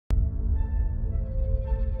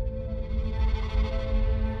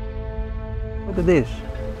Look at this.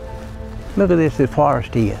 Look at this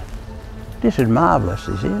forest here. This is marvellous,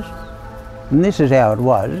 this is. And this is how it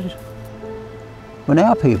was when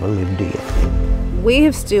our people lived here. We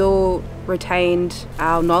have still retained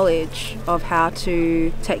our knowledge of how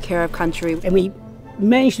to take care of country. And we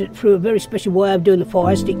managed it through a very special way of doing the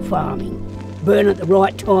fire stick farming. Burn at the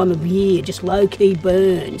right time of year, just low-key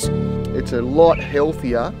burns. It's a lot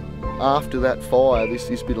healthier after that fire,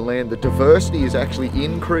 this bit of land. The diversity is actually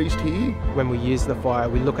increased here. When we use the fire,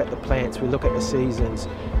 we look at the plants, we look at the seasons,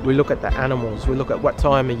 we look at the animals, we look at what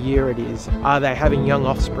time of year it is. Are they having young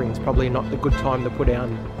offspring? It's probably not the good time to put out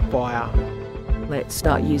fire. Let's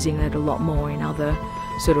start using that a lot more in other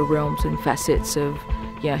sort of realms and facets of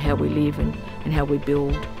how we live and how we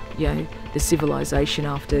build the civilisation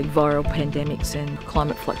after viral pandemics and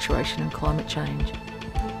climate fluctuation and climate change.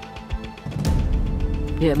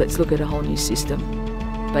 Let's look at a whole new system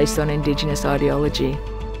based on Indigenous ideology.